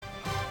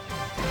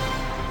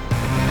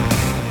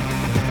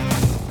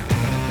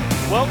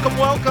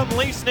Welcome,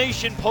 Leafs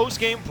Nation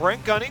post-game.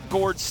 Brent Gunning,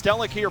 Gord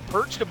Stellick here,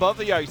 perched above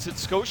the ice at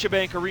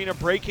Scotiabank Arena,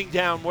 breaking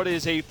down what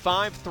is a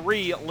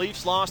 5-3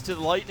 Leafs loss to the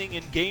Lightning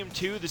in Game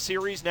 2. The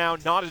series now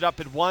knotted up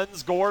at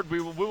ones. Gord,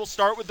 we will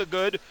start with the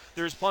good.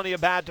 There's plenty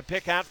of bad to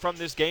pick at from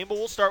this game, but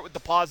we'll start with the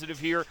positive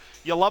here.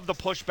 You love the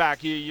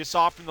pushback you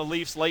saw from the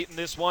Leafs late in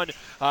this one.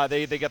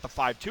 They get the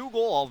 5-2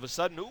 goal. All of a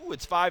sudden,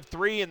 it's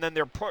 5-3, and then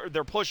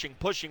they're pushing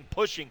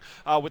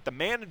with the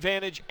man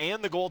advantage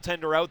and the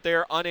goaltender out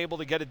there, unable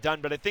to get it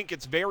done. But I think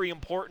it's very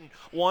important,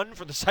 one,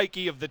 for the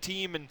psyche of the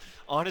team, and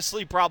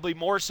honestly probably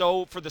more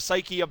so for the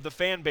psyche of the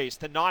fan base,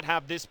 to not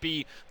have this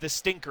be the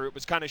stinker it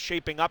was kind of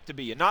shaping up to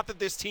be. And not that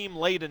this team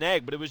laid an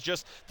egg, but it was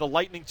just the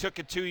Lightning took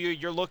it to you.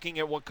 You're looking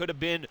at what could have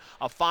been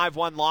a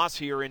 5-1 loss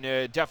here,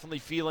 and definitely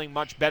feeling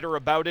much better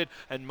about it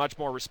and much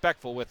more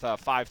respectful with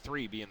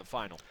 5-3 being the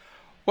final.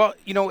 Well,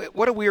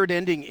 what a weird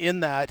ending in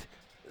that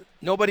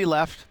nobody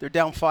left. They're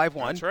down 5-1.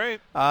 That's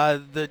right.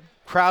 The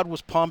crowd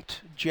was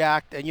pumped,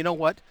 jacked, and you know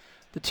what?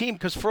 The team,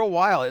 because for a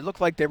while it looked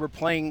like they were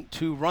playing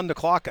to run the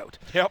clock out.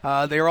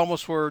 Yep. They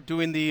almost were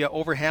doing the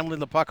overhandling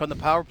the puck on the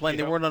power play, and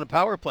they weren't on a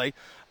power play.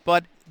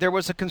 But there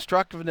was a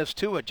constructiveness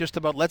to it, just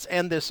about let's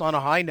end this on a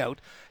high note.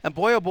 And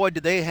boy, oh boy,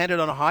 did they end it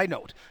on a high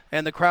note.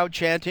 And the crowd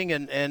chanting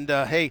and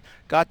hey,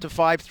 got to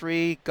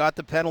 5-3, got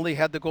the penalty,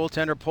 had the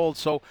goaltender pulled.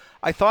 So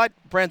I thought,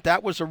 Brent,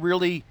 that was a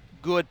really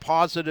good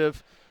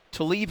positive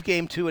to leave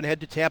Game 2 and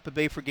head to Tampa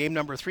Bay for Game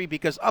number 3,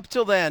 because up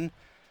till then,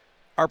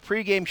 our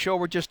pregame show,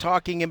 we're just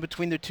talking in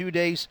between the 2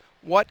 days,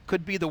 what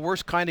could be the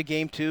worst kind of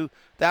Game 2?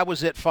 That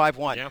was it,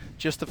 5-1. Yeah.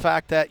 Just the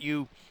fact that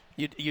you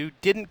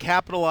didn't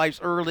capitalize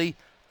early.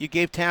 You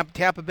gave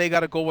Tampa Bay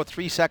got a goal with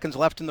 3 seconds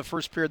left in the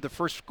first period, the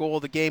first goal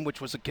of the game,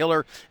 which was a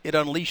killer. It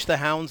unleashed the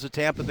hounds of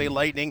Tampa Bay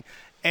Lightning.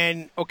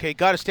 And, okay,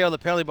 got to stay out of the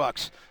penalty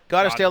box.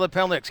 Got to stay out of the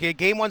penalty box. Okay,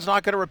 Game 1's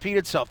not going to repeat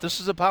itself. This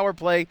is a power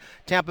play.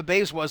 Tampa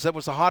Bay's that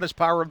was the hottest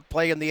power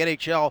play in the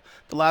NHL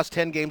the last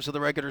 10 games of the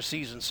regular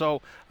season.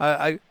 So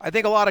I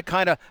think a lot of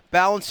kind of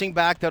balancing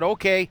back that,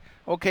 okay,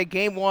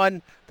 Game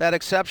 1, that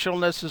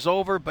exceptionalness is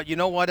over. But you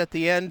know what? At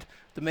the end,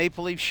 the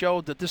Maple Leafs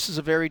showed that this is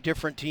a very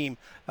different team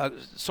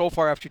so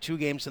far after 2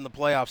 games in the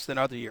playoffs than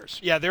other years.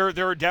 Yeah, there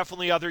are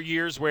definitely other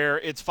years where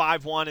it's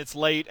 5-1, it's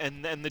late,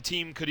 and the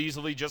team could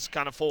easily just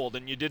kind of fold,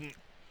 and you didn't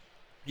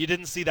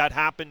see that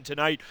happen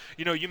tonight.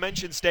 You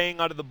mentioned staying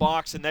out of the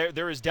box, and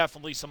there is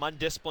definitely some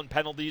undisciplined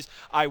penalties,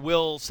 I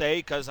will say,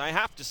 because I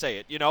have to say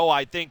it.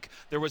 I think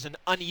there was an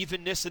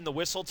unevenness in the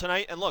whistle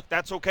tonight, and look,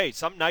 that's okay.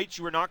 Some nights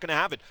you are not going to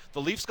have it.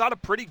 The Leafs got a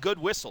pretty good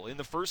whistle in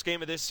the first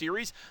game of this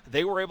series.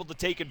 They were able to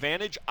take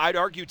advantage. I'd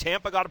argue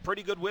Tampa got a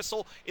pretty good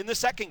whistle in the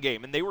second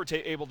game, and they were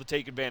able to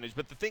take advantage.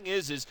 But the thing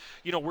is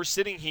we're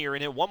sitting here,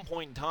 and at one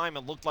point in time,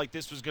 it looked like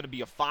this was going to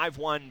be a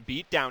 5-1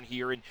 beatdown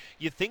here, and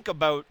you think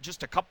about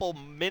just a couple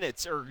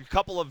minutes or a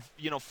couple of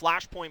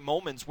flashpoint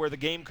moments where the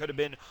game could have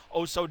been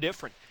so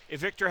different. If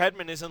Victor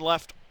Hedman isn't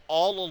left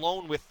all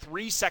alone with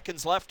 3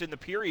 seconds left in the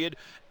period,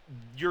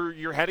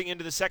 you're heading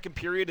into the second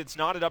period. It's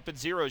knotted up at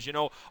zeros.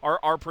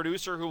 Our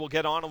producer, who will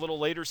get on a little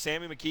later,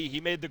 Sammy McKee, he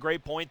made the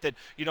great point that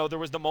there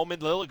was the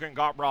moment Liljegren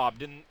got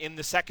robbed in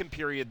the second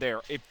period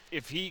there.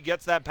 If he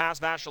gets that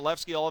past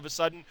Vasilevsky, all of a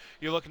sudden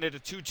you're looking at a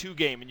 2-2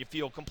 game and you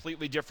feel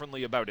completely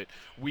differently about it.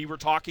 We were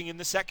talking in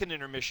the second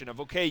intermission of,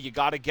 okay, you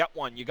got to get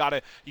one. You got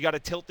to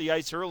tilt the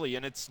ice early,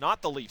 and it's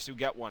not the Leafs who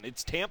get one.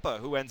 It's Tampa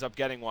who ends up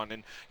getting one.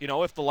 And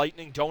if the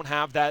Lightning don't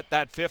have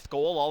that fifth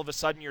goal, all of a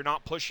sudden you're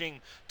not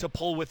pushing to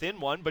pull within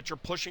one, but you're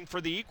pushing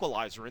for the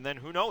equalizer, and then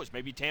who knows,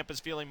 maybe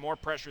Tampa's feeling more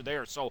pressure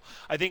there. So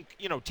I think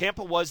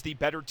Tampa was the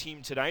better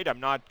team tonight.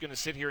 I'm not going to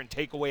sit here and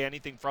take away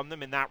anything from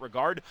them in that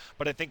regard,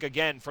 but I think,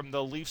 again, from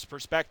the Leafs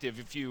perspective,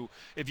 if you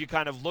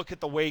kind of look at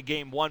the way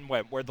Game 1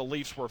 went, where the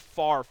Leafs were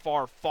far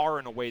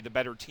and away the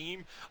better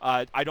team,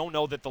 I don't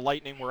know that the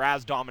Lightning were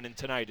as dominant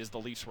tonight as the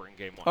Leafs were in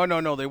Game 1. Oh,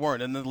 no, they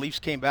weren't. And the Leafs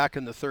came back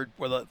in the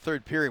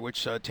third period,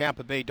 which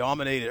Tampa Bay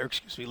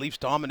Leafs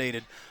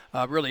dominated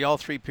really all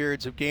 3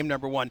 periods of Game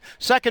number 1.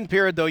 Second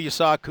period, though, you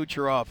saw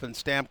Kucherov and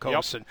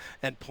Stamkos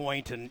and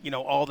Point and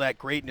all that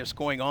greatness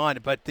going on.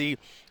 But the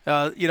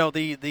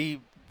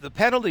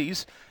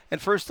penalties,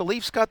 and first the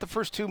Leafs got the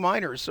first 2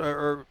 minors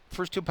or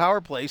first 2 power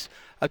plays.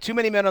 Too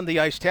many men on the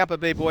ice. Tampa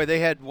Bay, boy, they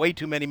had way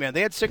too many men.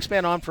 They had 6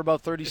 men on for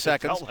about 30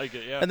 seconds. Felt like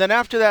it, yeah. And then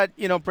after that,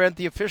 Brent,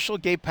 the official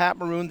gave Pat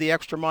Maroon the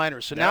extra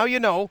minor. So now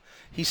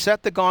he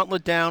set the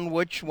gauntlet down,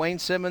 which Wayne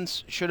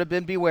Simmons should have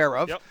been beware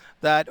of. Yep.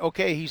 That,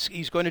 okay,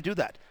 he's going to do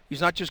that. He's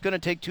not just going to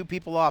take 2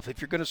 people off.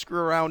 If you're going to screw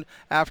around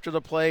after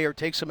the play or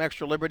take some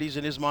extra liberties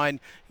in his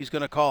mind, he's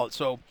going to call it.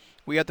 So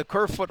we had the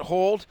Kerfoot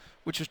hold,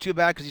 which was too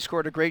bad because he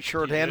scored a great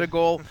short-handed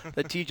goal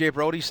that TJ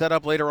Brody set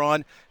up later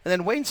on. And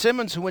then Wayne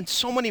Simmons, who in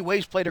so many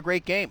ways played a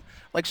great game.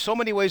 I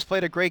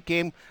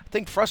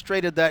think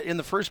frustrated that in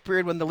the first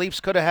period when the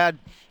Leafs could have had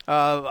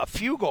a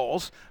few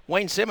goals,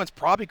 Wayne Simmons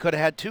probably could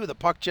have had 2. The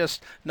puck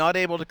just not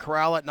able to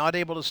corral it, not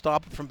able to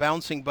stop it from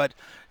bouncing. But,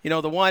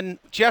 the one,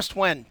 just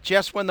when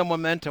the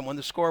momentum, when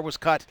the score was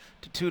cut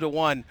to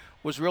 2-1,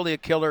 was really a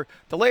killer.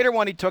 The later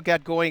one he took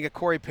at going at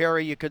Corey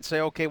Perry, you could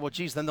say, okay, well,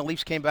 geez, then the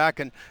Leafs came back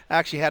and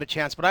actually had a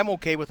chance. But I'm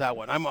okay with that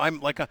one. I'm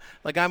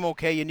I'm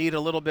okay. You need a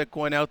little bit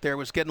going out there. It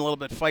was getting a little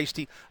bit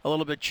feisty, a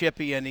little bit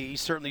chippy, and he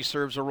certainly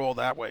serves a role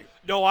that way.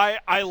 No,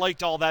 I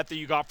liked all that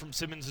you got from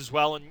Simmons as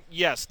well. And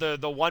yes, the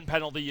one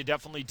penalty you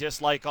definitely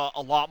dislike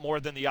a lot more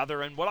than the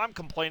other. And what I'm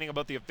complaining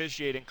about the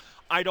officiating,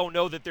 I don't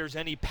know that there's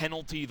any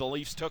penalty the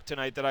Leafs took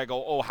tonight that I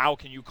go, oh, how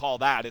can you call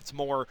that? It's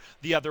more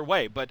the other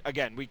way. But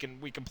again, we can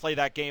play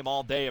that game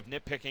all day of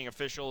nitpicking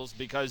officials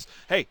because,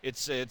 hey,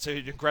 it's an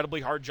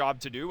incredibly hard job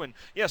to do. And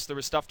yes, there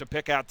was stuff to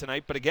pick at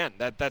tonight. But again,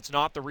 that's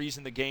not the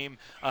reason the game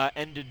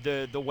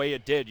ended the way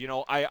it did. You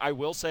know, I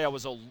will say I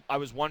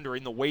was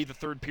wondering the way the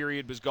third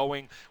period was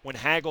going when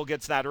Hagel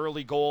gets that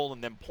early goal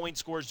and then Point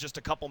scores just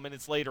a couple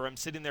minutes later. I'm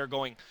sitting there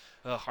going,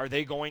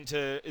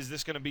 is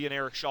this going to be an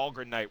Erik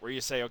Källgren night where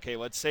you say, okay,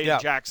 let's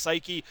save Jack's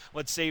psyche,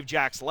 let's save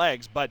Jack's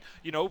legs. But,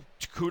 you know,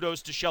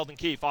 kudos to Sheldon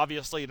Keefe.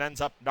 Obviously, it ends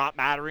up not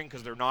mattering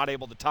because they're not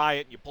able to tie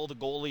it, and you pull the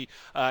goalie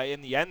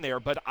in the end there.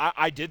 But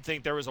I did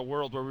think there was a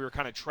world where we were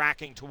kind of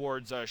tracking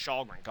towards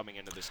Källgren coming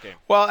into this game.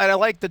 Well, and I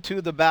like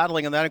the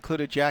battling, and that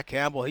included Jack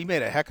Campbell. He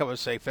made a heck of a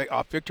save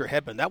off Victor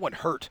Hedman. That one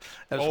hurt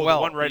as well.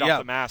 The one right off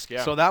the mask,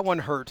 yeah. So that one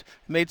hurt.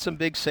 Made some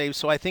big saves.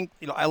 So I think,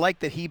 you know, I like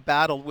that he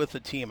battled with the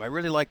team. I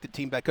really like the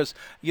team back because,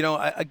 you know,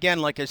 again,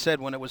 like I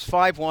said, when it was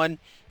 5-1,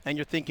 and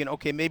you're thinking,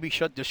 okay, maybe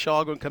does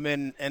Källgren come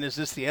in, and is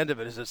this the end of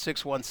it? Is it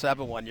 6-1,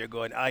 7-1? You're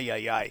going,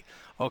 ay.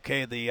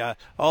 Okay,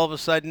 all of a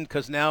sudden,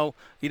 because now,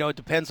 you know, it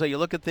depends how you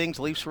look at things.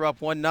 Leafs were up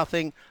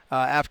 1-0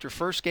 after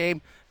first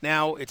game.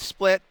 Now it's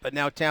split, but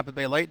now Tampa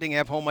Bay Lightning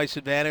have home ice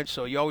advantage,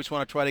 so you always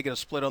want to try to get a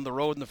split on the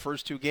road in the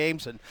first two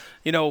games. And,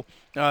 you know,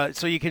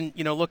 so you can,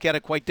 you know, look at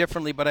it quite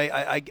differently, but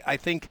I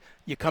think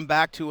you come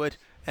back to it.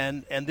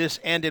 And this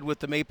ended with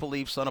the Maple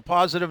Leafs on a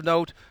positive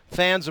note.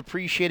 Fans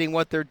appreciating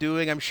what they're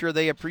doing. I'm sure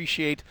they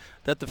appreciate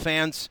that the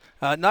fans,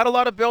 not a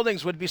lot of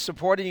buildings would be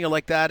supporting you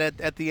like that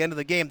at the end of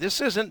the game.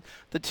 This isn't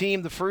the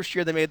team the first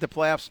year they made the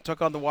playoffs and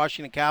took on the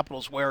Washington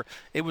Capitals where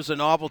it was a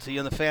novelty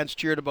and the fans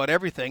cheered about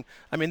everything.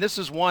 I mean, this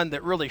is one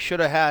that really should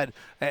have had,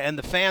 and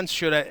the fans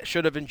should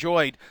have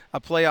enjoyed a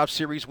playoff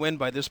series win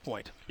by this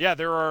point. Yeah,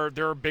 there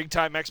are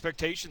big-time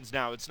expectations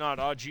now. It's not,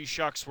 oh, gee,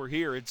 shucks, we're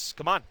here. It's,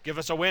 come on, give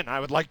us a win. I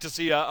would like to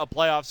see a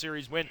playoff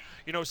series win.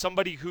 You know,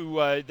 somebody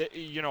who,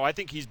 you know, I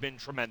think he's been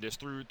tremendous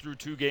through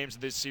two games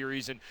of this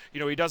series, and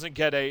you know he doesn't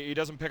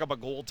pick up a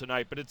goal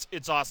tonight, but it's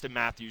Auston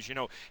Matthews. You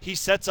know, he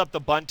sets up the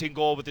bunting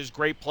goal with his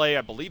great play.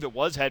 I believe it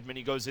was Hedman.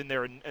 He goes in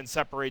there and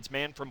separates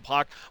man from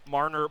puck.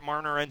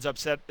 Marner ends up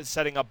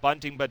setting up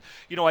bunting, but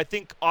you know I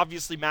think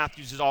obviously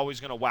Matthews is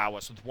always going to wow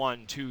us with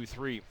 1, 2,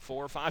 3,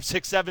 4, 5,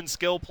 6, 7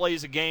 skill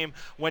plays a game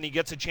when he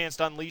gets a chance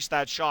to unleash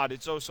that shot.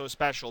 It's so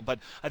special. But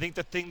I think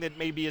the thing that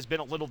maybe has been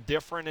a little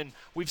different, and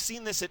we've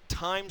seen this at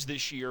times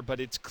this year, but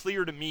it's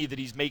clear to me that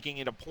he's making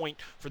it a point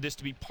for this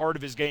to be part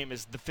of his game,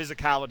 is the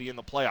physicality in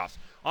the playoffs.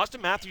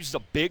 Auston Matthews is a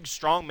big,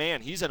 strong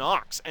man. He's an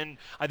ox, and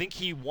I think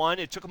he won.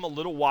 It took him a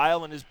little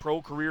while in his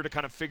pro career to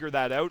kind of figure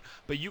that out,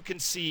 but you can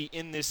see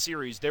in this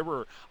series there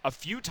were a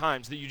few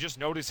times that you just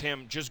notice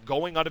him just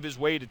going out of his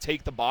way to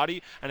take the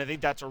body, and I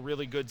think that's a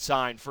really good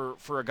sign for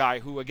a guy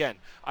who, again,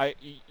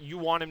 you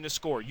want him to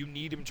score. You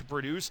need him to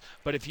produce,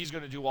 but if he's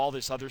going to do all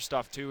this other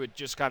stuff too, it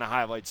just kind of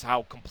highlights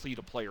how complete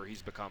a player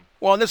he's become.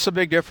 Well, and this is a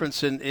big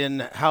difference in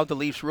how the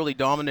Leafs really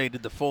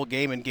dominated the full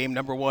game in game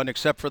number one,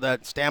 except for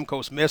that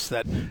Stamkos miss,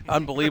 that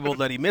unbelievable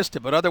that he missed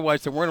it. But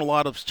otherwise, there weren't a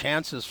lot of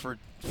chances for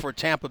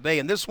Tampa Bay.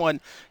 And this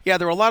one, yeah,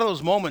 there were a lot of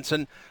those moments.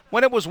 And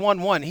when it was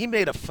 1-1, he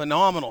made a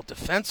phenomenal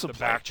defensive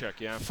play. Back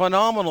check, yeah.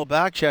 Phenomenal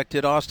back check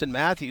did Auston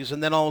Matthews.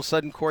 And then all of a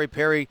sudden, Corey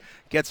Perry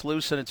gets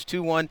loose and it's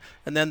 2-1.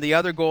 And then the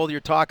other goal you're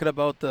talking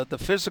about, the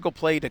physical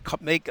play to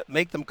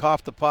make them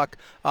cough the puck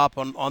up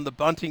on the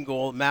Bunting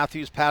goal.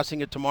 Matthews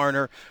passing it to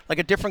Marner, like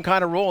a different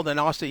kind of role than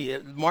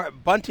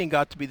Auston. Bunting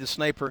got to be the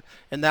sniper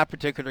in that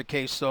particular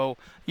case. So,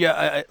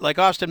 yeah, like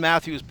Auston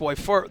Matthews, boy,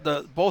 for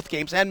both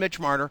games, and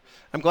Mitch Marner.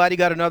 I'm glad he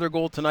got another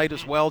goal tonight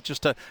as well,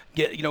 just to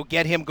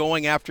get him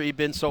going after he'd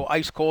been so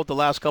ice cold the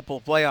last couple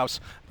of playoffs.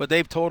 But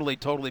they've totally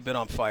been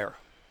on fire.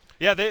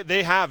 Yeah,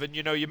 they have. And,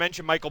 you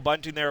mentioned Michael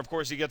Bunting there. Of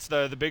course, he gets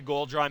the big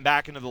goal, drawing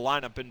back into the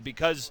lineup. And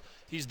because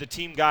he's the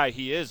team guy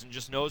he is and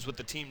just knows what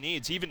the team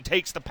needs, he even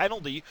takes the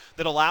penalty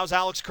that allows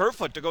Alex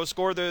Kerfoot to go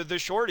score the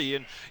shorty.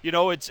 And,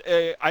 it's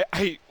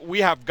we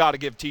have got to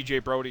give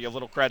TJ Brodie a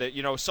little credit.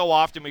 So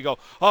often we go,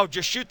 oh,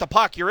 just shoot the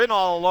puck. You're in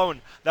all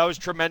alone. That was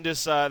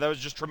tremendous. That was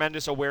just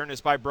tremendous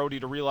awareness by Brodie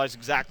to realize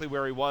exactly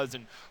where he was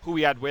and who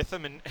he had with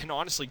him. And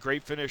honestly,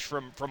 great finish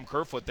from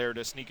Kerfoot there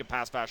to sneak it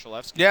past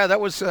Vasilevsky. Yeah, that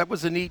was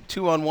a neat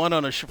 2-on-1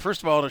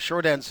 first of all, in a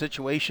shorthand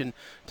situation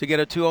to get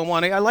a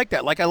 2-on-1. I like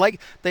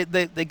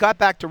that. They got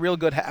back to real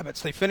good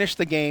habits. They finished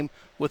the game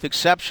with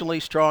exceptionally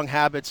strong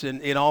habits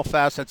in all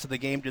facets of the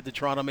game did the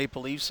Toronto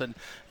Maple Leafs. And,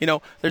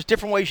 there's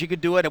different ways you could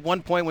do it. At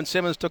one point when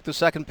Simmons took the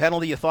second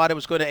penalty, you thought it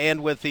was going to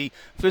end with the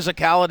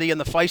physicality and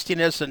the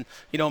feistiness and,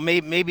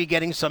 maybe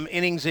getting some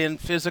innings in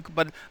physical.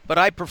 But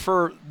I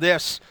prefer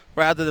this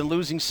rather than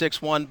losing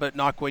 6-1 but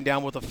not going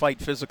down with a fight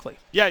physically.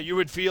 Yeah, you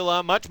would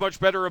feel much, much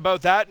better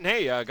about that. And,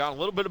 hey, got a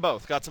little bit of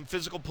both. Got some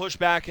physical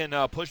pushback and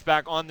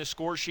pushback on the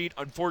score sheet.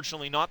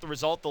 Unfortunately, not the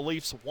result the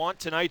Leafs want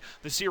tonight.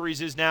 The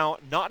series is now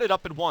knotted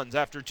up at ones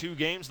after 2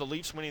 games. The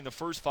Leafs winning the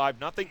first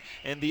 5-0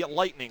 and the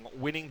Lightning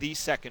winning the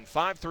second.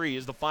 5-3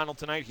 is the final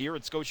tonight here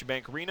at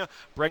Scotiabank Arena.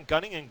 Brent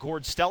Gunning and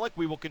Gord Stellick.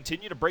 We will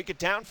continue to break it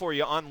down for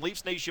you on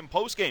Leafs Nation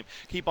postgame.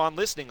 Keep on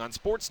listening on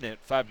Sportsnet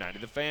 590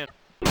 The Fan.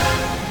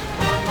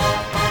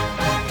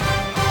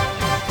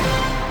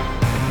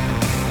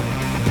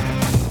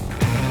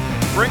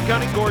 Brent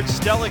Gunning, Gord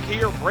Stellick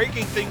here,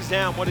 breaking things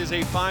down. What is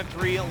a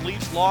 5-3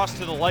 Leafs loss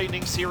to the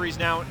Lightning. Series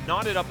now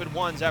knotted up at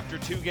ones after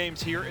 2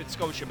 games here at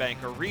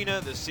Scotiabank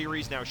Arena. The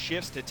series now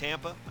shifts to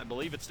Tampa. I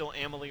believe it's still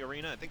Amalie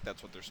Arena. I think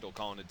that's what they're still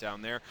calling it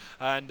down there.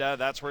 And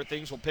that's where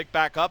things will pick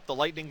back up. The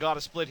Lightning got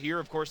a split here.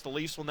 Of course, the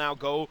Leafs will now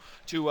go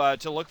to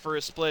look for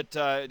a split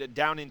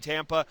down in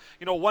Tampa.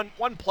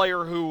 One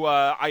player who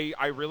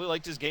I really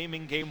liked his game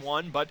in Game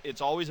 1, but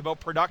it's always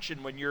about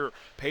production when you're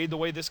paid the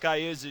way this guy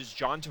is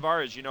John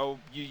Tavares.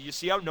 You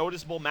see how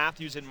noticeable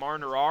Matthews and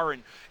Marner are,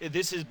 and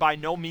this is by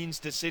no means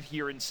to sit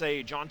here and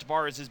say John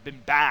Tavares has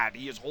been bad.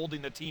 He is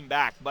holding the team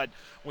back, but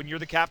when you're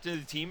the captain of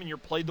the team and you're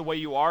played the way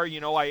you are,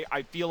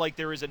 I feel like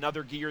there is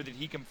another gear that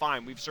he can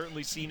find. We've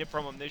certainly seen it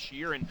from him this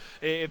year, and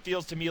it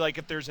feels to me like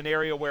if there's an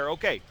area where,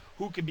 okay,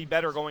 who can be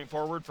better going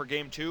forward for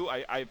Game 2,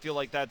 I feel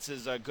like that's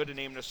as good a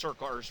name to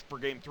circle, or for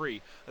Game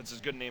 3, that's as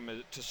good a name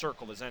to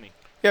circle as any.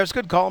 Yeah, it's a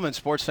good column in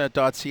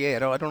Sportsnet.ca. I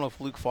don't know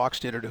if Luke Fox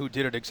did it or who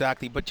did it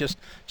exactly, but just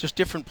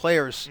different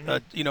players,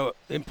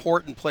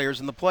 important players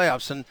in the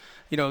playoffs.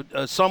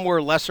 And, some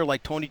were lesser,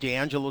 like Tony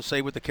DeAngelo,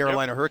 say, with the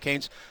Carolina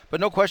Hurricanes.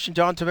 But no question,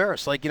 John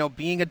Tavares,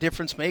 being a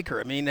difference maker.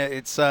 I mean,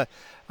 it's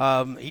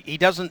he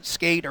doesn't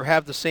skate or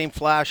have the same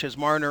flash as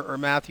Marner or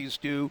Matthews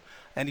do,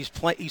 and he's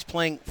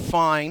playing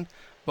fine.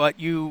 But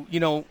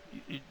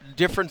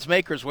difference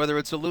makers, whether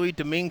it's a Louis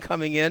Domingue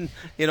coming in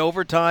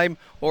overtime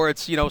or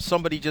it's,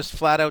 somebody just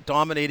flat out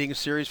dominating a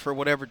series for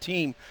whatever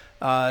team,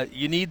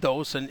 you need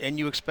those and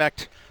you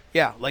expect,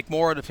 like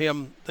more out of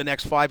him the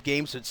next 5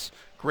 games. It's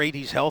great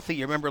he's healthy.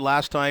 You remember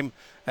last time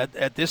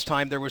at this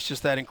time there was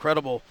just that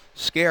incredible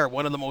scare,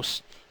 one of the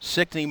most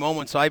sickening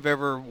moments I've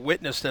ever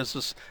witnessed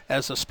as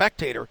a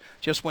spectator,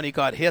 just when he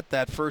got hit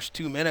that first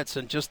 2 minutes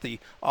and just the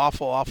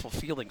awful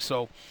feeling.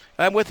 So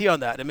I'm with you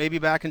on that. And maybe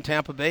back in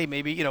Tampa Bay,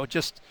 maybe,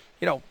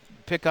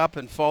 pick up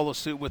and follow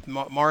suit with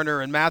Marner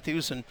and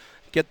Matthews and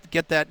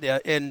get that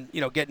and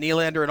get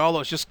Nylander and all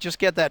those. Just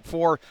get that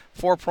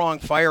four-prong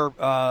fire,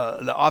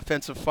 the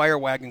offensive fire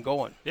wagon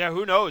going. Yeah,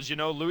 who knows?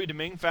 Louis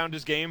Domingue found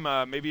his game.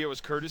 Maybe it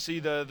was courtesy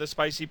the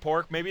spicy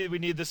pork. Maybe we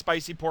need the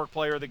spicy pork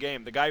player of the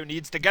game, the guy who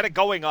needs to get it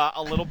going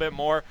a little bit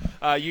more.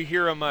 You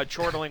hear him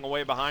chortling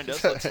away behind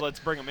us. Let's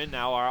bring him in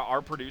now.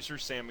 Our producer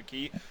Sam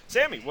McKee.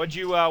 Sammy, what'd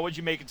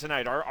you make it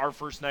tonight? Our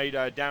first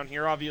night down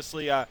here.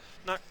 Obviously,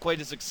 not quite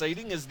as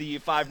exciting as the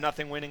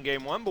 5-0 win in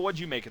Game 1. But what'd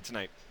you make it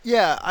tonight?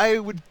 Yeah, I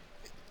would.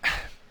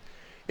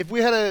 If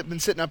we had been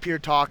sitting up here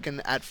talking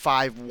at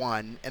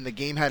 5-1 and the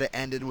game had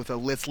ended with a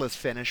listless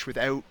finish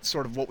without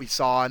sort of what we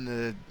saw in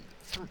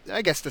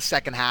the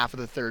second half of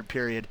the third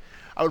period,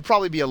 I would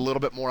probably be a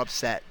little bit more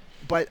upset.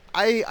 But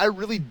I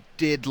really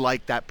did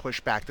like that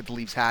pushback that the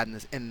Leafs had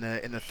in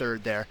the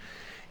third there.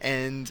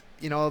 And,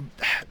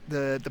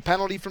 the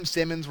penalty from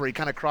Simmons where he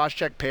kind of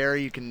cross-checked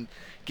Perry, you can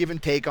give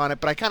and take on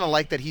it. But I kind of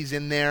like that he's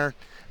in there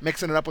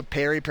mixing it up with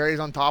Perry. Perry's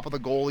on top of the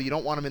goal. You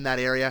don't want him in that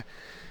area.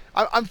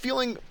 I'm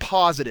feeling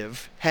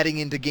positive heading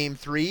into Game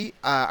 3.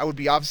 I would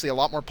be obviously a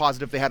lot more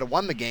positive if they had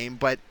won the game,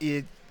 but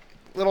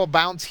little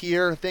bounce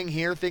here, thing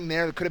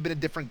there. It could have been a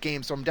different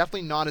game, so I'm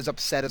definitely not as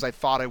upset as I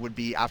thought I would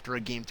be after a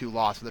Game 2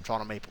 loss for the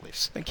Toronto Maple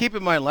Leafs. And keep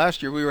in mind,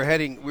 last year we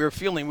were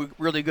feeling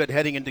really good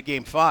heading into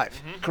Game 5.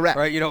 Mm-hmm. Correct.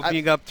 Right,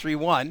 being up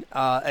 3-1,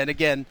 and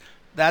again,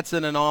 that's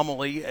an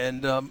anomaly,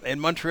 and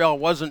Montreal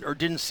wasn't or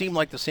didn't seem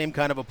like the same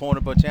kind of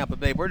opponent but Tampa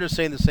Bay. We're just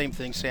saying the same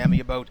thing, Sammy,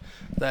 about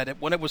that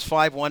when it was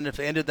 5-1, if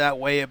it ended that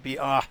way, it'd be,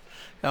 oh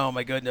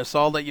my goodness,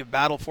 all that you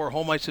battle for,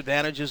 home ice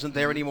advantage isn't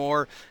there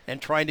anymore,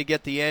 and trying to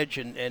get the edge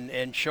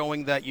and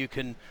showing that you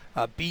can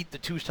beat the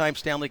 2-time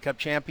Stanley Cup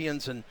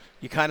champions, and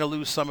you kind of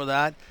lose some of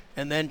that.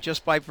 And then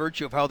just by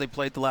virtue of how they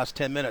played the last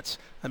 10 minutes,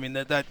 I mean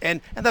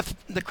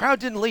the crowd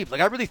didn't leave.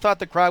 Like I really thought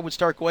the crowd would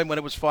start going when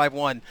it was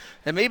 5-1,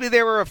 and maybe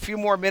there were a few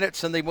more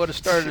minutes and they would have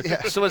started.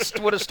 So it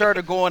would have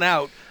started going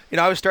out.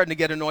 I was starting to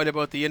get annoyed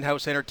about the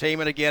in-house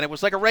entertainment again. It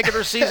was like a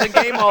regular season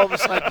game all of a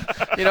sudden,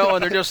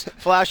 and they're just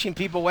flashing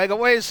people away. Go,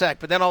 wait a sec.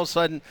 But then all of a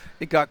sudden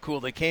it got cool.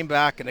 They came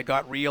back and it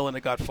got real and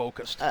it got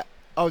focused.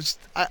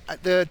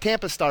 The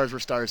Tampa Stars were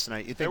stars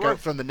tonight. You think were.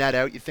 from the net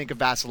out, you think of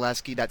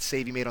Vasilevsky, that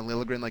save he made on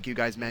Liljegren, like you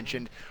guys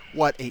mentioned.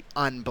 What a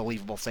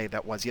unbelievable save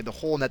that was. He had the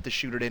whole net to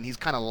shoot it in. He's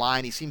kind of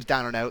lying. He seems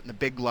down and out, and the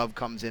big glove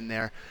comes in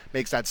there,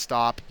 makes that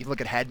stop. You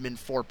look at Hedman,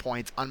 4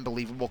 points,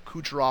 unbelievable.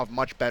 Kucherov,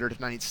 much better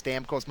tonight.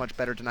 Stamkos, much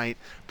better tonight.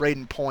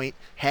 Braden Point,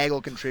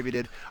 Hagel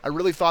contributed. I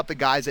really thought the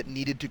guys that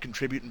needed to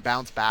contribute and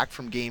bounce back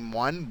from Game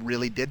 1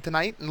 really did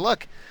tonight. And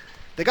look,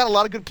 they got a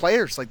lot of good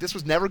players. Like, this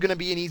was never going to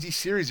be an easy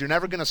series. You're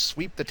never going to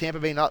sweep the Tampa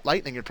Bay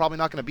Lightning. You're probably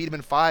not going to beat them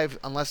in 5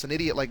 unless an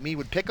idiot like me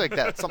would pick like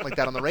that, something like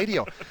that on the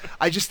radio.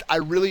 I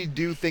really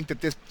do think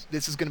that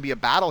this is going to be a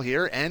battle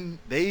here, and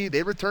they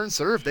return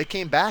serve. They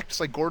came back just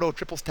like Gordo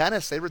triples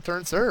tennis. They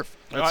return serve.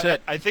 That's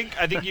it. I think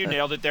you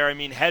nailed it there. I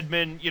mean,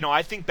 Hedman,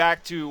 I think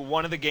back to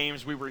one of the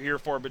games we were here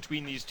for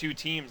between these two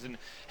teams, and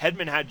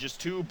Hedman had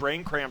just 2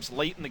 brain cramps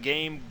late in the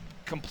game,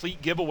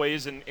 complete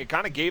giveaways, and it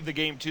kind of gave the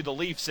game to the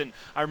Leafs. And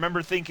I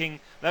remember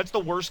thinking, that's the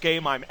worst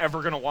game I'm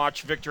ever going to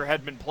watch Victor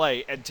Hedman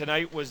play, and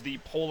tonight was the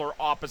polar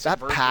opposite That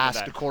version pass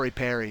of that. to Corey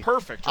Perry.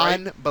 Perfect, right?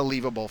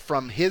 Unbelievable.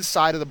 From his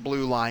side of the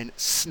blue line,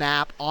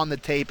 snap on the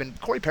tape, and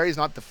Corey Perry's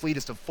not the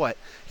fleetest of foot.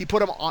 He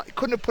couldn't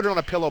have put it on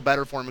a pillow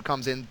better for him. Who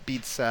comes in,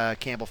 beats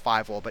Campbell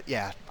 5-0. But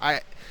yeah,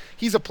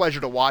 he's a pleasure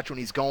to watch when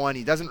he's going.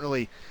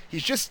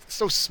 He's just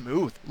so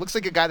smooth. Looks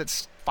like a guy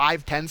that's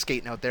 5'10"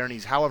 skating out there, and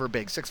he's however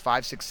big, 6'5",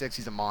 6'6".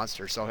 He's a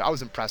monster. So I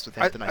was impressed with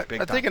him tonight.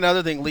 Big I time. think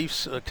another thing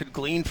Leafs could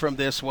glean from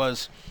this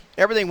was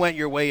everything went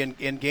your way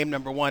in game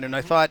number 1, and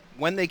I thought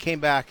when they came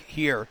back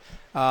here,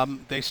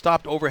 they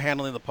stopped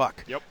overhandling the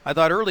puck. Yep. I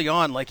thought early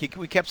on,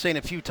 we kept saying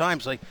a few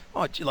times, the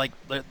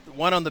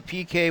one on the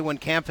PK when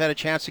Kampf had a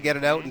chance to get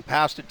it out and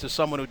passed it to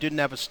someone who didn't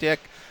have a stick.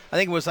 I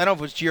don't know if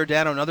it was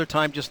Giordano another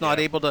time, just not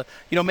able to,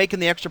 making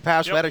the extra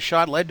pass, who had a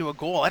shot, led to a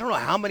goal. I don't know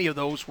how many of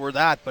those were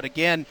that, but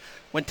again,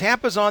 when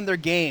Tampa's on their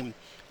game,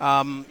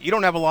 you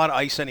don't have a lot of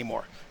ice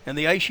anymore. And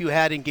the ice you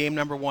had in game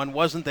number 1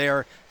 wasn't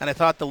there, and I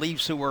thought the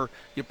Leafs, you're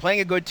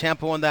playing a good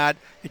tempo on that,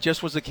 it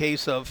just was a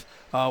case of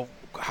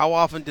how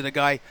often did a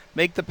guy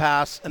make the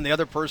pass and the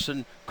other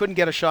person couldn't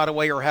get a shot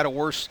away or had a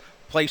worse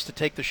place to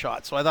take the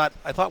shot. So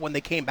I thought when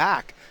they came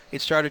back,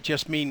 it started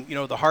just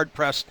the hard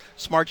pressed,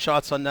 smart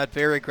shots on that,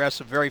 very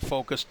aggressive, very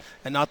focused,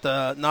 and not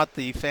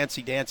the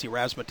fancy dancy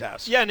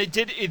razzmatazz. Yeah, and it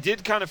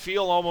did kind of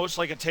feel almost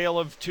like a tale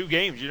of 2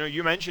 games.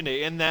 You mentioned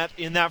it in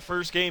that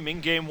first game, in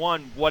game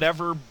 1,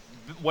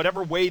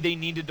 whatever way they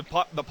needed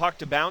the puck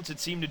to bounce, it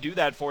seemed to do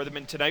that for them,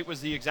 and tonight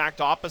was the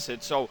exact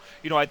opposite. So,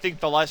 I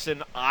think the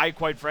lesson I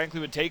quite frankly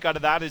would take out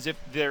of that is if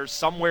there's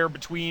somewhere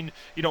between,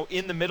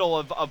 in the middle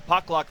of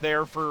puck luck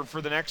there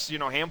for the next,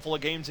 handful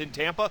of games in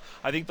Tampa,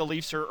 I think the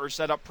Leafs are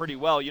set up pretty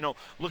well.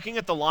 Looking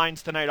at the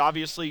lines tonight,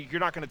 obviously you're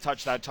not going to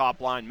touch that top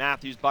line.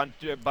 Matthews,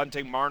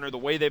 Bunting, Marner, the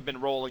way they've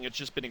been rolling, it's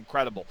just been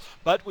incredible.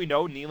 But we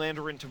know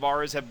Nylander and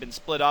Tavares have been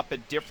split up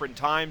at different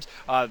times.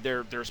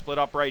 They're split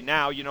up right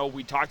now.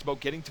 We talked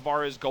about getting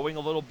Tavares going a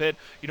little bit.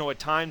 At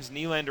times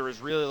Nylander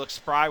has really looked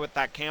spry with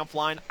that Kampf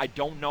line. I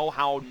don't know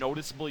how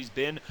noticeable he's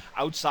been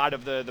outside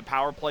of the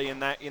power play in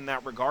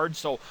that regard.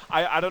 So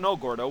I don't know,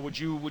 Gordo. Would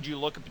you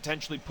look at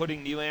potentially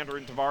putting Nylander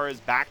and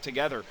Tavares back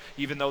together,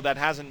 even though that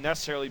hasn't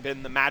necessarily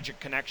been the magic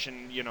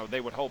connection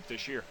they would hope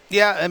this year?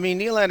 Yeah, I mean,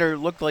 Nylander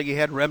looked like he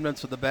had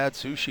remnants of the bad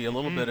sushi a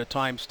little bit at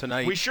times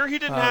tonight. We sure he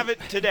didn't have it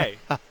today.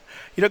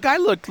 Guy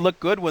looked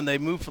good when they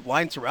moved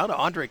lines around.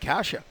 Andre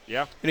Kasha.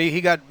 Yeah.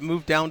 He got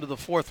moved down to the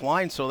 4th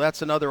line, so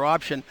that's another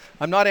option.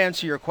 I'm not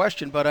answering your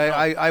question, but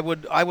I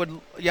would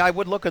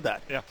look at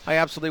that. Yeah. I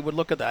absolutely would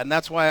look at that, and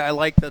that's why I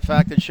like the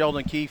fact that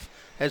Sheldon Keefe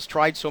has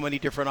tried so many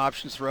different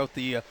options throughout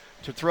the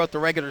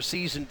regular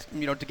season,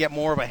 to get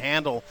more of a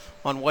handle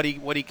on what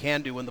he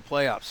can do in the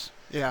playoffs.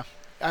 Yeah,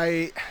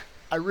 I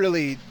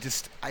really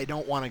I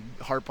don't want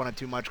to harp on it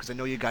too much because I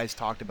know you guys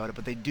talked about it,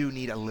 but they do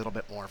need a little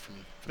bit more from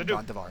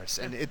John Tavares.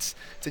 And it's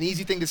an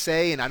easy thing to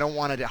say, and I don't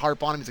want to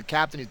harp on him. He's a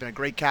captain. He's been a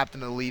great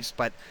captain of the Leafs,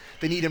 but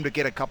they need him to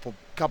get a couple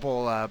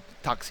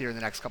tucks here in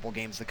the next couple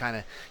games to kind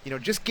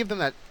of, just give them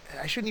that.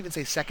 I shouldn't even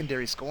say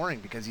secondary scoring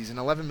because he's an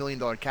 $11 million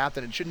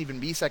captain. It shouldn't even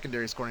be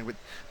secondary scoring. But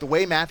the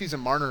way Matthews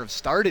and Marner have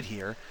started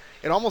here,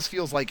 it almost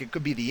feels like it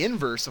could be the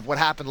inverse of what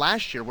happened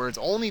last year, where it's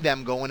only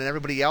them going and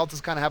everybody else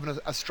is kind of having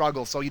a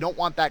struggle. So you don't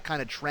want that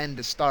kind of trend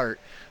to start.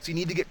 So you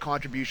need to get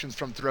contributions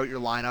from throughout your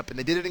lineup. And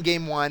they did it in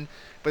game 1,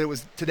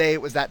 but today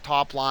it was that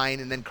top line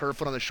and then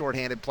Kerfoot on the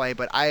shorthanded play.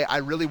 But I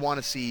really want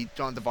to see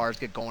John Tavares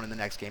get going in the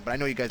next game. But I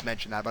know you guys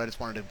mentioned that, but I just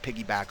wanted to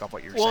piggyback off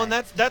what you were saying. Well, and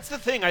that's the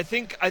thing. I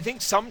think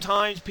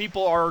sometimes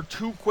people are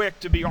too quick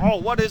to be,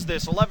 what is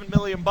this? $11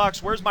 million?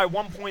 Where's my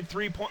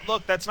 1.3 point?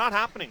 Look, that's not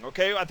happening.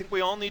 Okay, I think we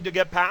all need to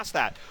get past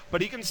that.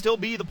 But he can still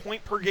be the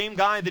point per game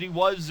guy that he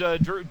was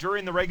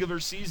during the regular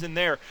season.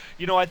 There,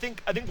 I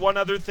think one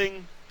other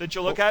thing that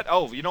you look at.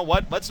 Oh, you know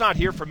what? Let's not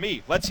hear from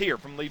me. Let's hear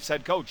from Leafs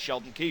head coach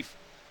Sheldon Keefe.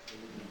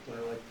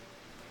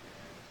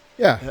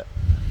 Yeah,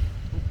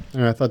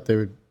 I thought they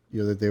would,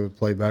 that they would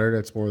play better.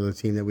 That's more of the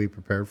team that we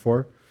prepared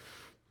for.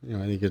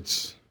 I think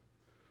it's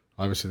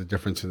obviously the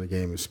difference in the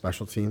game is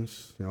special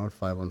teams. At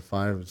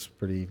 5-on-5, it's a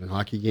pretty even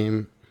hockey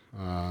game.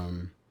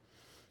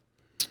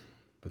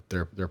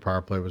 their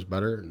power play was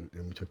better, and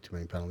we took too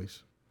many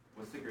penalties.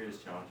 What's the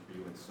greatest challenge for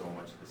you in so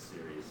much of this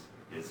series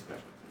is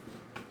special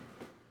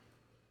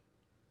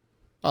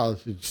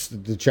teams? It's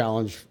the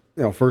challenge,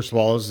 first of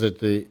all, is that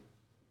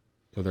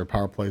their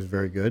power play is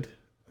very good,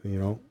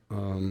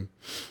 and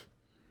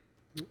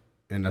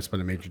that's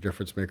been a major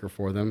difference maker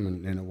for them,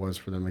 and it was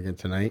for them again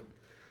tonight.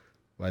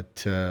 But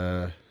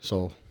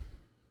so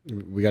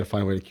we got to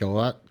find a way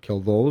to kill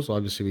those.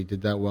 Obviously, we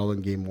did that well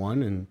in Game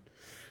 1, and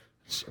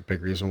it's a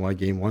big reason why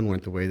Game 1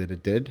 went the way that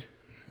it did.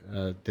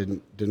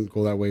 Didn't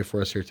go that way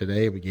for us here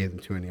today. We gave them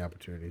too many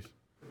opportunities.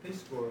 If they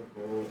score a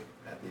goal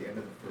at the end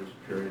of the first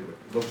period,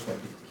 it looks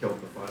like he's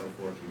killed the final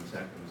 14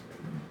 seconds,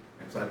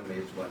 and suddenly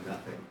it's 1-0.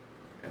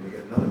 And you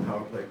get another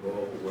power play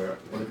goal where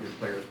one of your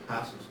players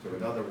passes to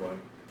another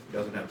one, he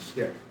doesn't have a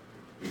stick.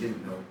 We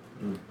didn't know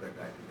that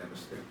guy didn't have a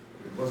stick.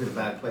 It wasn't a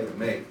bad play to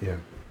make. Yeah.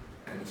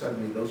 And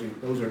suddenly those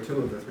are 2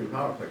 of the 3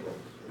 power play goals.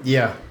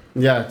 Yeah,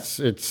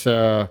 it's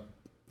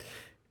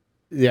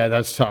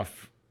that's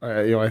tough.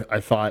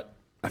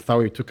 I thought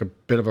we took a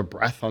bit of a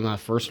breath on that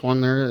first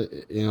one there.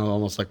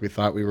 Almost like we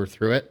thought we were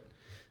through it,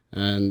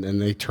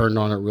 and they turned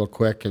on it real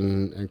quick.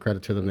 And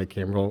credit to them, they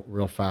came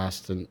real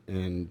fast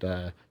and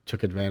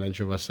took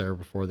advantage of us there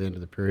before the end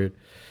of the period.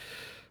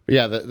 But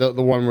yeah, the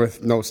one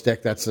with no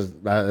stick, that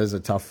is a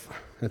tough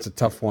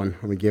one.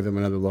 When we gave them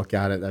another look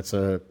at it, that's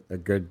a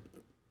good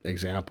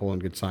example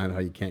and good sign of how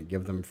you can't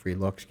give them free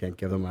looks, can't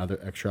give them other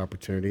extra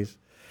opportunities.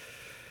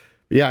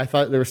 But yeah, I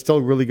thought there were still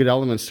really good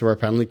elements to our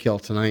penalty kill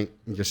tonight.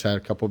 We just had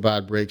a couple of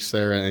bad breaks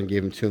there and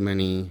gave them too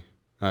many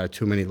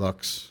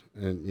looks,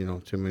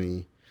 and too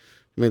many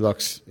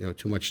looks,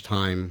 too much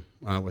time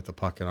with the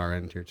puck at our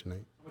end here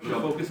tonight. How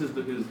much focus is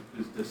his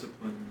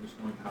discipline, just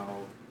knowing how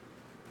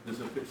this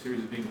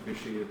series is being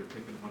officiated, they're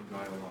picking one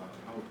guy a lot.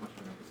 How much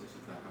of an emphasis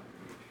is that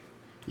having?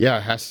 Yeah,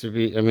 it has to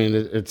be. I mean,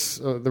 it's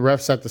the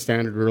refs set the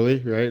standard early,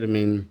 right? I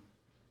mean,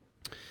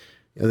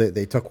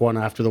 they took one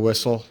after the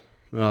whistle,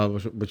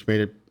 which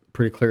made it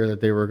pretty clear that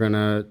they were going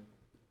to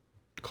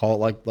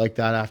call it like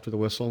that after the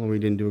whistle, and we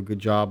didn't do a good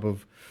job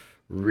of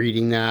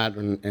reading that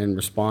and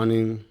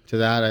responding to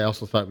that. I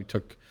also thought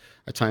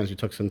at times we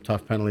took some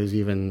tough penalties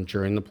even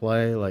during the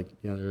play, like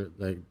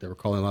they were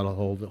calling a lot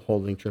of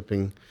holding,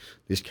 tripping,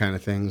 these kind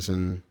of things,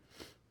 and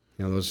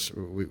those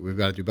we've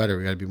got to do better.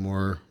 We got to be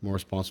more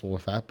responsible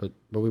with that, but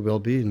we will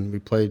be. And we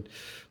played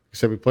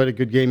a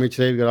good game here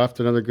today. We got off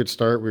to another good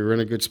start. We were in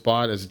a good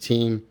spot as a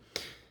team.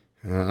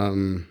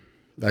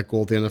 That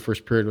goal at the end of the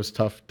first period was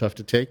tough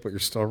to take, but you're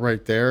still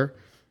right there,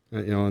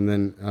 And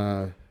then,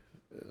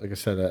 like I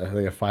said, I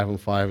think a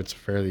 5-on-5. It's a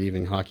fairly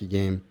even hockey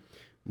game,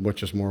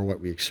 which is more what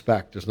we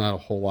expect. There's not a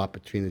whole lot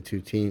between the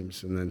two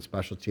teams, and then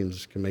special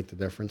teams can make the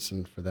difference.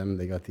 And for them,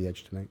 they got the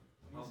edge tonight.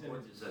 How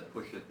important is that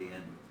push at the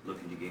end,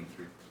 looking to Game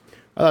 3?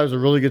 I thought it was a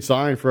really good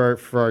sign for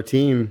our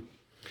team,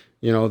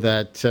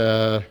 that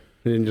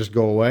it didn't just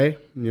go away.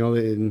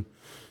 We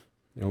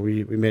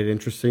made it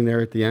interesting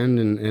there at the end,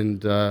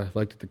 and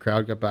liked that the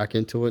crowd got back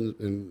into it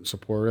and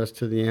supported us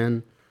to the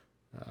end.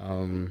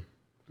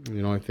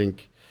 I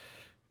think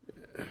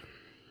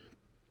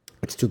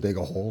it's too big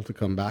a hole to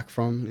come back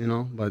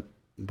from,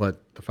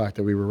 but the fact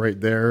that we were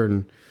right there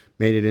and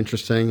made it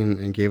interesting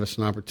and gave us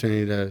an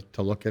opportunity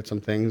to look at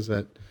some things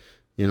that,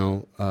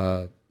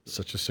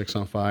 such as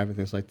 6-on-5 and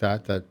things like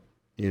that,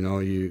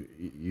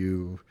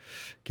 you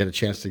get a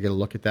chance to get a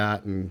look at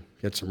that and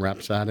get some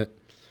reps at it.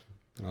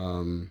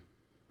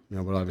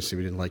 But obviously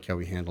we didn't like how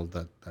we handled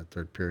that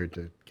third period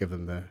to give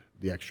them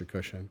the extra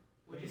cushion.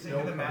 What do you think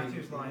of the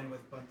Matthews line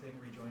with Bunting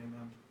rejoining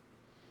them?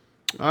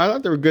 I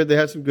thought they were good. They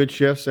had some good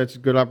shifts. They had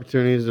some good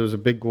opportunities. There was a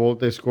big goal that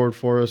they scored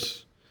for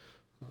us.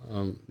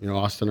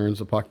 Austin earns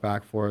the puck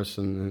back for us,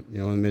 and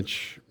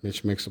Mitch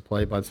makes a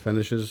play, Buds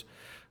finishes.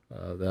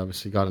 They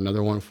obviously got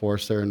another one for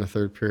us there in the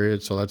third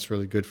period, so that's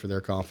really good for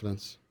their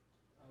confidence.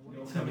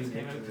 Somebody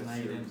came out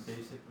tonight and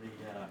basically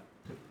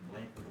took the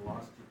blame for the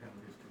loss, 2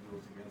 penalties, 2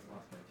 goals against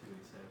last night too.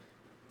 He said,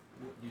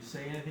 "Do you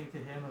say anything to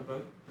him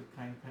about the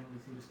kind of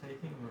penalties he was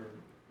taking, or do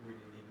you leave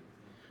it with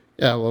him?"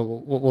 Yeah, well,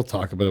 we'll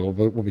talk about it.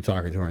 We'll be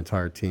talking to our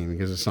entire team,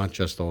 because it's not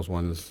just those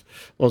ones.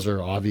 Those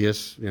are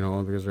obvious,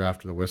 because they're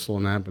after the whistle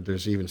and that. But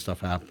there's even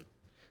stuff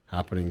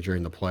happening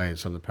during the play, and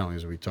some of the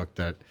penalties that we took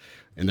that,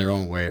 in their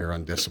own way, are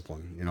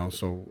undisciplined.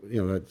 So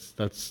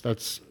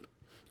that's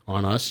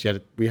on us.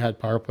 Yet we had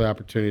power play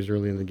opportunities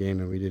early in the game,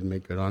 and we didn't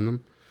make good on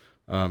them.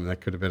 That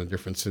could have been a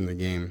difference in the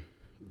game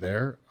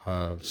there.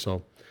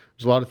 So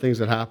there's a lot of things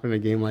that happen in a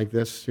game like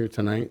this here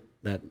tonight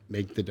that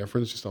make the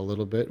difference just a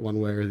little bit, one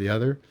way or the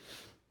other.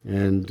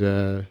 And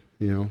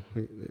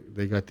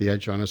they got the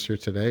edge on us here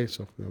today,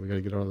 so we got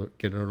to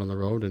get out on the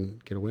road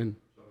and get a win.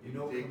 So you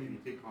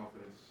take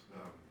confidence.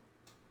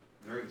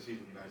 During the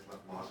season, you guys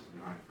left losses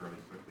behind fairly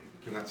quickly.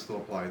 Can that still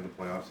apply in the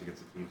playoffs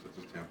against a team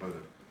such as Tampa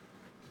to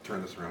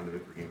turn this around a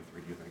bit for Game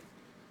 3? Do you think?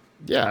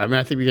 Yeah, I mean,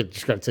 I think we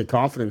just got to take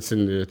confidence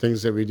in the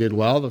things that we did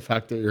well. The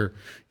fact that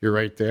you're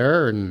right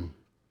there, and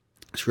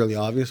it's really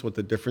obvious what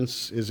the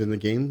difference is in the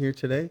game here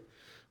today.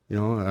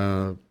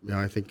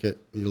 I think you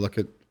look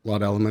at a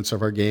lot of elements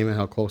of our game and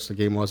how close the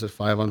game was at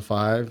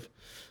 5-on-5.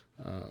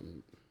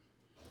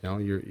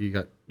 you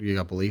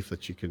got belief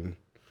that you can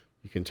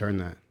turn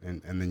that,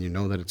 and then you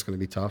know that it's going to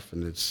be tough,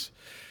 and it's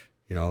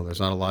there's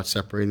not a lot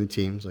separating the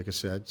teams, like I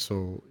said.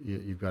 So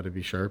you've got to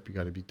be sharp, you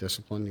got to be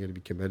disciplined, you got to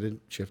be committed,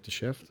 shift to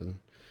shift, and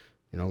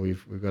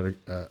we've got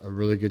a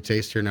really good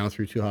taste here now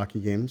through 2 hockey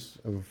games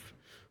of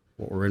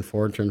what we're in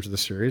for in terms of the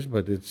series.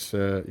 But it's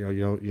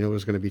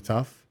it's going to be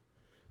tough.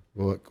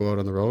 Go out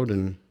on the road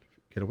and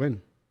get a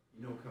win.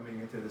 Coming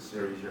into the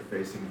series, you're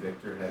facing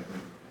Victor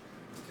Hedman.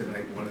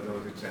 Tonight, one of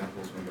those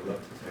examples when you look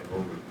and say,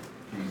 "Oh,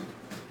 geez,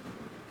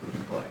 can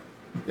you play?"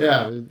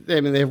 Yeah,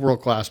 they have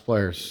world-class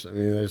players. I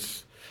mean,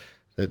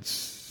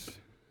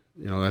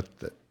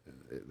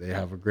 they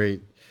have a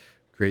great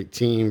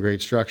team,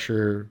 great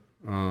structure.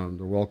 They're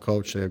well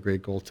coached. They have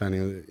great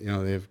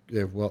goaltending.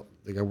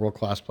 They got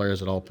world-class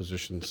players at all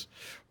positions.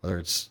 Whether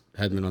it's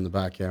Hedman on the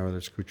back end, whether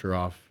it's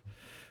Kucherov,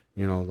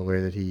 the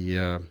way that he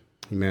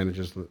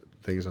manages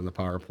things on the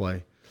power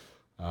play.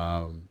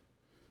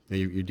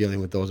 You're dealing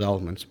with those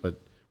elements,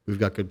 but we've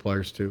got good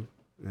players too.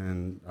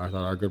 And I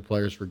thought our good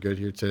players were good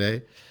here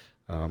today.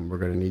 We're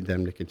going to need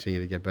them to continue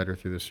to get better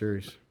through the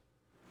series.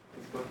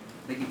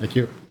 Thank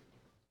you.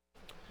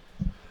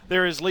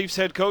 There is Leafs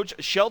head coach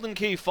Sheldon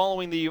Keefe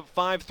following the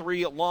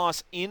 5-3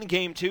 loss in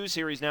Game 2.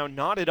 Series now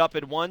knotted up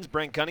at ones.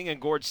 Brent Gunning and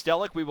Gord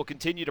Stellick. We will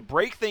continue to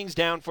break things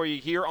down for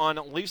you here on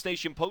Leafs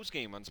Nation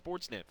Postgame on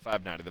Sportsnet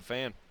 590 The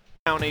Fan.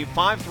 Down a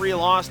 5-3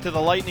 loss to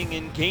the Lightning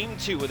in Game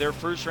 2 of their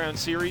first-round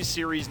series.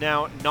 Series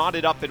now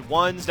knotted up at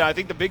ones. Now, I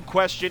think the big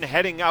question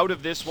heading out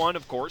of this one,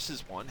 of course,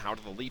 is one, how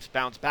do the Leafs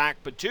bounce back?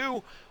 But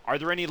two, are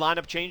there any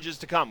lineup changes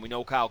to come? We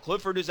know Kyle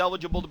Clifford is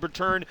eligible to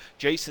return.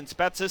 Jason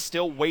Spezza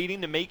still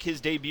waiting to make his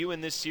debut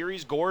in this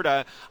series. Gord,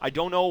 I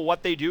don't know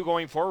what they do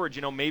going forward.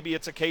 Maybe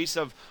it's a case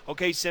of,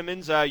 okay,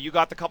 Simmons, you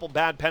got the couple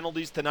bad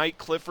penalties tonight.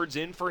 Clifford's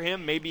in for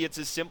him. Maybe it's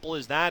as simple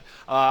as that.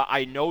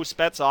 I know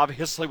Spezza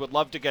obviously would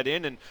love to get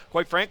in, and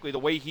quite frankly, the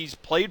way he's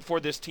played for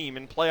this team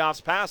in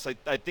playoffs past,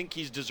 I think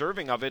he's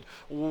deserving of it.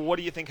 What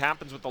do you think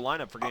happens with the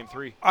lineup for Game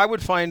 3? I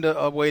would find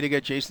a way to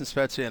get Jason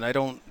Spezza in. I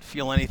don't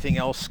feel anything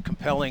else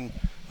compelling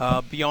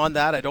beyond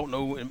that. I don't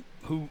know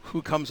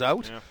who comes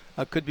out.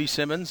 Yeah. Could be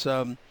Simmons.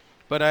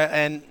 But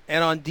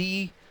on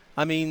D,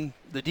 I mean,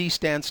 the D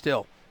stands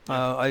still.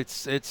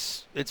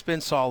 It's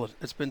been solid.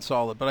 It's been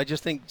solid. But I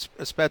just think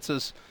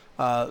Spezza's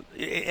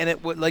and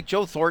it like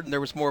Joe Thornton,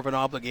 there was more of an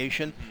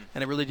obligation,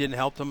 and it really didn't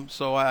help them.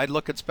 So I'd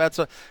look at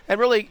Spezza, and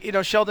really,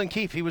 Sheldon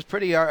Keefe. He was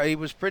pretty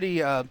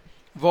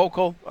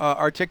vocal,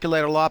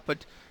 articulated a lot,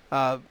 but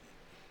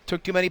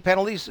took too many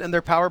penalties, and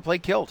their power play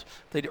killed.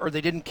 They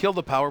didn't kill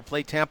the power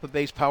play. Tampa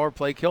Bay's power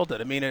play killed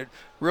it. I mean, it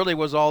really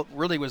was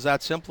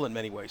that simple in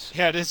many ways.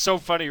 Yeah, it is so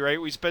funny,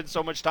 right? We spend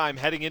so much time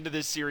heading into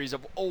this series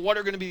of, what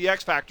are going to be the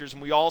X factors,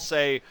 and we all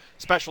say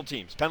special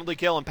teams, penalty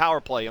kill, and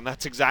power play, and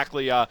that's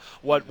exactly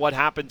what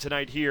happened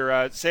tonight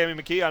here. Sammy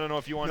McKee, I don't know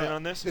if you want in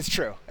on this. It's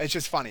true. It's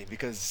just funny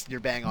because you're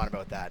bang on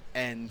about that.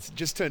 And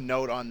just to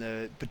note on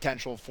the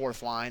potential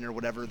fourth line or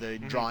whatever, the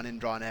drawn in,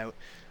 drawn out,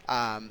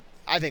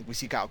 I think we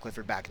see Kyle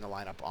Clifford back in the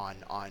lineup on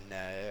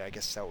I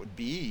guess that would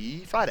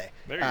be Friday.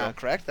 There you go.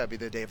 Correct? That would be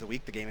the day of the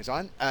week the game is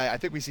on. I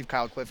think we see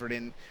Kyle Clifford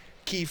in.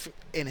 Keefe,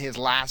 in his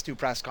last 2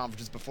 press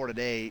conferences before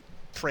today,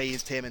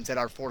 praised him and said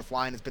our fourth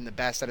line has been the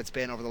best that it's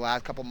been over the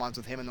last couple months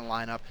with him in the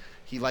lineup.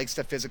 He likes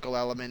the physical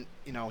element.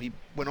 He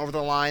went over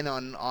the line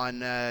on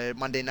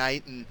Monday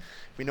night, and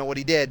we know what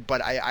he did,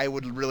 but I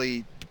would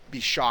really be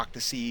shocked to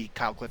see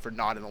Kyle Clifford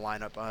not in the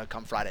lineup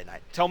come Friday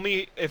night. Tell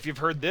me if you've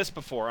heard this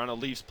before on a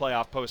Leafs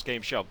playoff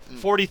post-game show.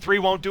 43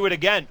 won't do it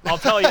again. I'll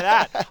tell you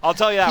that.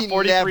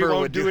 43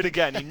 won't do it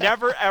again. He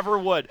never, ever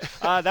would.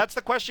 That's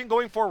the question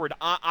going forward.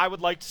 I would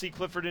like to see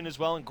Clifford in as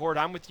well, and Gord,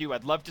 I'm with you.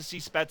 I'd love to see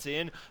Spezza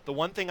in. The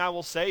one thing I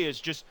will say is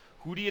just,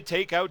 who do you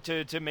take out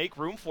to make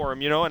room for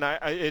him? And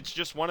it's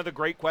just one of the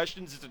great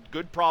questions. It's a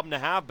good problem to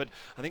have, but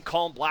I think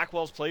Colin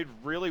Blackwell's played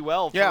really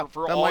well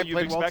for all you've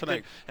expected. Well,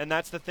 and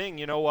that's the thing.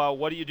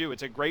 What do you do?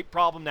 It's a great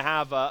problem to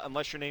have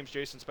unless your name's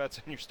Jason Spezza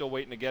and you're still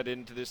waiting to get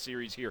into this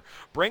series here.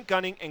 Brent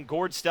Gunning and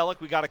Gord Stellick,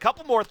 we got a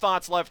couple more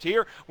thoughts left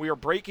here. We are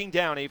breaking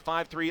down a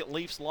 5-3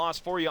 Leafs loss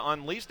for you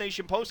on Leafs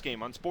Nation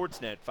Postgame on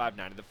Sportsnet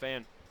 590 The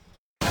Fan.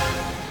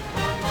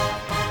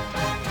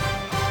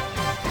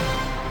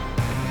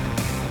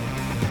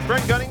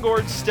 Brent Gunning,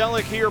 Gord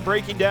Stellick here,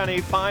 breaking down a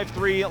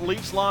 5-3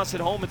 Leafs loss at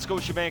home at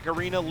Scotiabank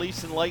Arena.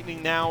 Leafs and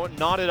Lightning now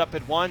knotted up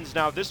at ones.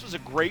 Now, this was a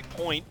great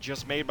point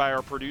just made by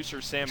our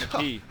producer, Sam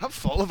McKee. I'm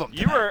full of them.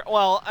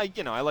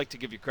 I like to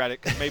give you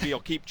credit because maybe you'll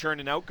keep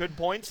churning out good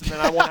points, and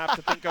then I won't have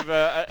to think of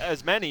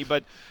as many.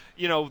 But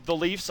the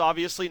Leafs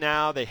obviously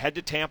now, they head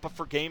to Tampa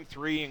for Game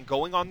 3, and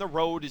going on the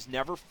road is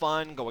never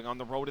fun. Going on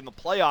the road in the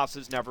playoffs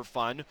is never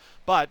fun.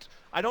 But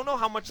I don't know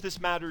how much this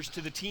matters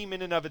to the team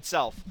in and of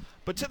itself,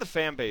 but to the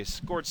fan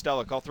base. Gord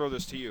Stellick, I'll throw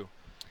this to you.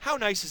 How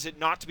nice is it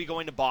not to be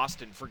going to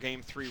Boston for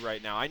Game 3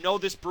 right now? I know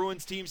this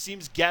Bruins team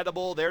seems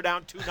gettable. They're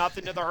down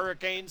 2-0 to the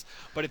Hurricanes.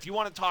 But if you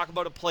want to talk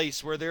about a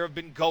place where there have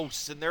been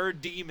ghosts and there are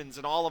demons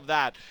and all of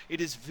that, it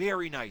is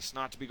very nice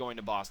not to be going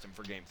to Boston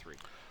for Game 3.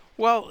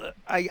 Well,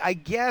 I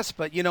guess,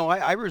 but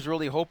I was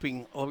really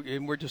hoping,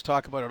 and we're just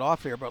talking about it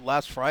off air, but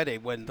last Friday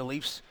when the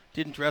Leafs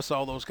didn't dress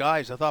all those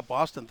guys, I thought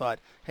Boston thought,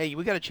 hey,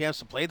 we got a chance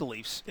to play the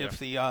Leafs if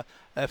the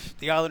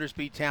Islanders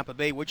beat Tampa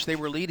Bay, which they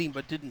were leading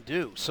but didn't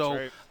do. So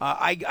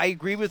right. I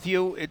agree with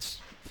you.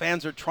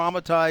 Fans are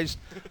traumatized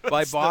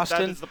by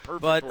Boston, that is the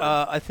perfect but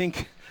word.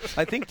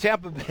 I think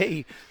Tampa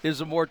Bay is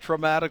a more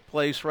traumatic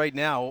place right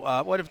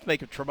now. What if to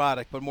make it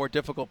traumatic, but more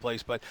difficult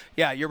place? But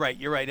yeah, you're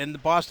right. And the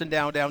Boston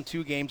down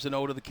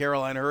 2-0 to the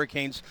Carolina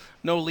Hurricanes.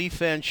 No Leaf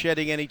fans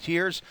shedding any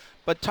tears,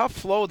 but tough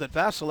flow that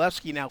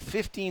Vasilevsky now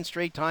 15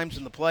 straight times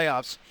in the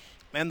playoffs,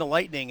 and the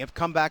Lightning have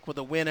come back with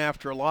a win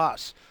after a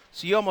loss.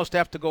 So you almost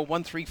have to go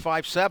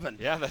 1-3-5-7.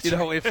 Yeah, that's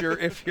right.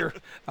 if you're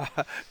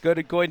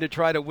going to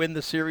try to win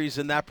the series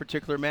in that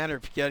particular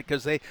manner,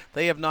 because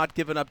they have not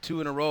given up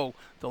 2 in a row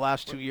the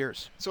last 2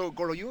 years. So,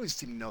 Gordo, you always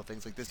seem to know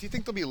things like this. Do you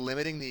think they'll be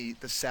limiting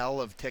the sell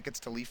of tickets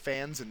to Leaf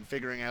fans and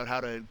figuring out how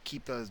to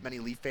keep as many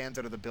Leaf fans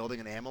out of the building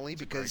in Amalie?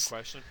 Because, great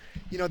question.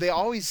 They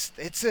always –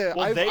 it's a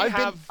Well,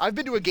 I've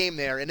been to a game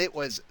there, and it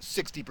was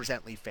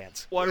 60% Leaf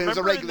fans. Well, it was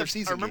a regular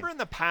season I remember game. in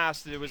the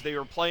past they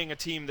were playing a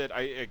team that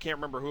I can't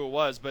remember who it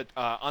was, but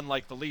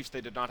unlike the Leafs,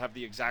 they did not have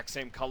the exact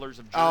same colors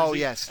of jersey. Oh,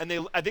 yes. And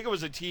I think it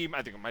was a team,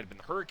 I think it might have been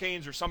the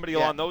Hurricanes or somebody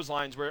along those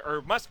lines,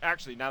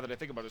 now that I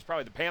think about it, it's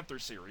probably the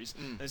Panthers series.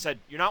 And they said,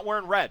 you're not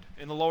wearing red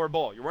in the lower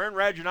bowl. You're wearing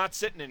red, you're not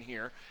sitting in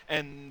here.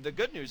 And the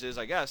good news is,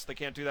 I guess, they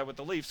can't do that with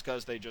the Leafs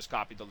because they just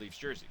copied the Leafs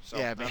jersey. So,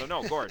 I don't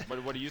know. Gord,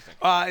 what do you think?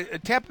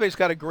 Tampa Bay's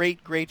got a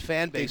great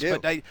fan base. They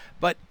do.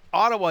 But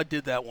Ottawa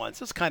did that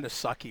once. It's kind of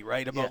sucky,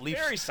 right? About Leafs.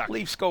 Very sucky.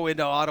 Leafs go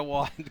into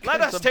Ottawa. And Let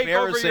us take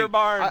over your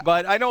barn.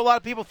 But I know a lot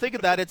of people think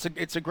of that.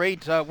 It's a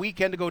great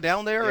weekend to go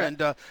down there,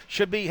 and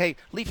should be. Hey,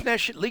 Leaf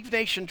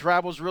Nation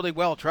travels really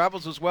well.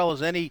 Travels as well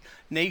as any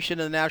nation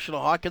in the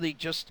National Hockey League.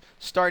 Just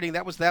starting.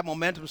 That was that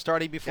momentum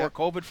starting before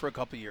COVID for a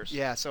couple of years.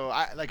 Yeah. So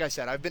like I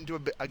said, I've been to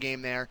a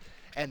game there.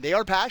 And they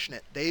are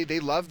passionate. They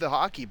love the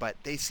hockey, but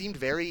they seemed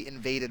very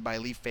invaded by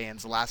Leaf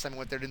fans. The last time I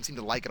went there, didn't seem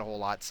to like it a whole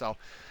lot. So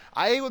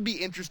I would be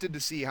interested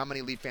to see how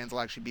many Leaf fans will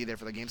actually be there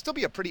for the game. Still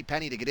be a pretty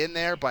penny to get in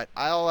there, but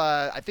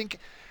I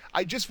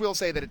just will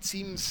say that it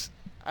seems,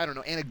 I don't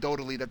know,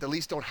 anecdotally, that the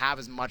Leafs don't have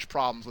as much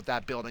problems with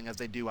that building as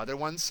they do other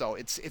ones. So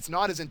it's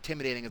not as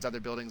intimidating as other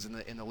buildings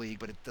in the league.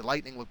 But the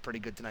Lightning look pretty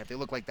good tonight. If they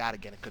look like that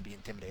again, it could be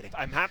intimidating.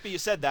 I'm happy you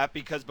said that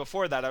because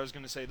before that I was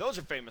going to say those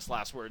are famous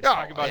last words. Oh,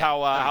 talking about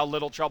how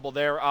little trouble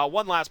there.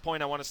 One last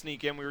point I want to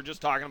sneak in. We were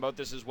just talking about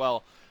this as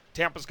well.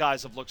 Tampa's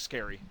guys have looked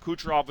scary.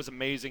 Kucherov was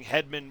amazing.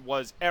 Hedman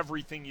was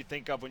everything you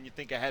think of when you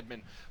think of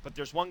Hedman. But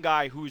there's one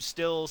guy who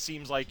still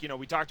seems like,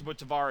 we talked about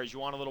Tavares. You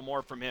want a little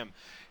more from him.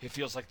 It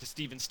feels like the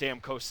Steven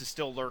Stamkos is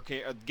still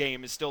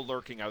game is still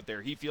lurking out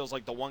there. He feels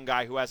like the one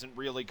guy who hasn't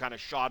really kind of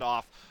shot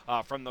off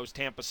from those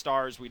Tampa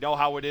Stars. We know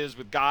how it is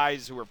with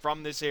guys who are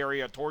from this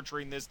area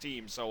torturing this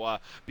team. So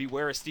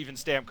beware of Steven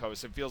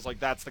Stamkos. It feels like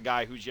that's the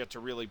guy who's yet to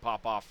really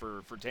pop off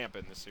for Tampa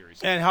in this series.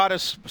 And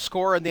hottest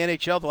scorer in the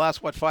NHL the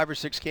last 5 or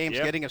 6 games,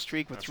 getting a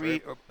streak with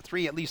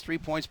at least 3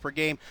 points per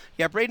game.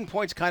 Yeah, Braden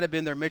Point's kind of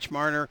been their Mitch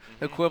Marner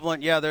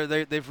equivalent. Yeah,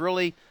 they've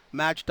really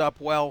matched up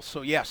well.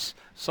 So yes,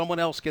 someone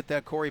else get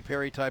that Corey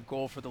Perry type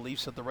goal for the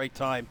Leafs at the right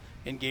time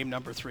in game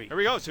number 3. There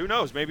we go. So who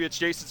knows? Maybe it's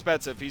Jason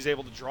Spezza if he's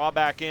able to draw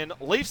back in.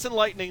 Leafs and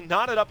Lightning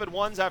knotted up at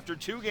ones after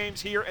 2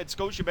 games here at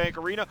Scotiabank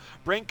Arena.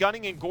 Brent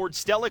Gunning and Gord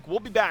Stellick will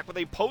be back with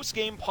a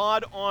post-game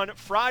pod on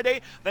Friday.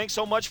 Thanks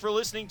so much for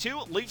listening to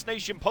Leafs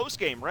Nation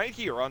Postgame right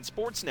here on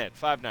Sportsnet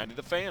 590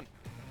 The Fan.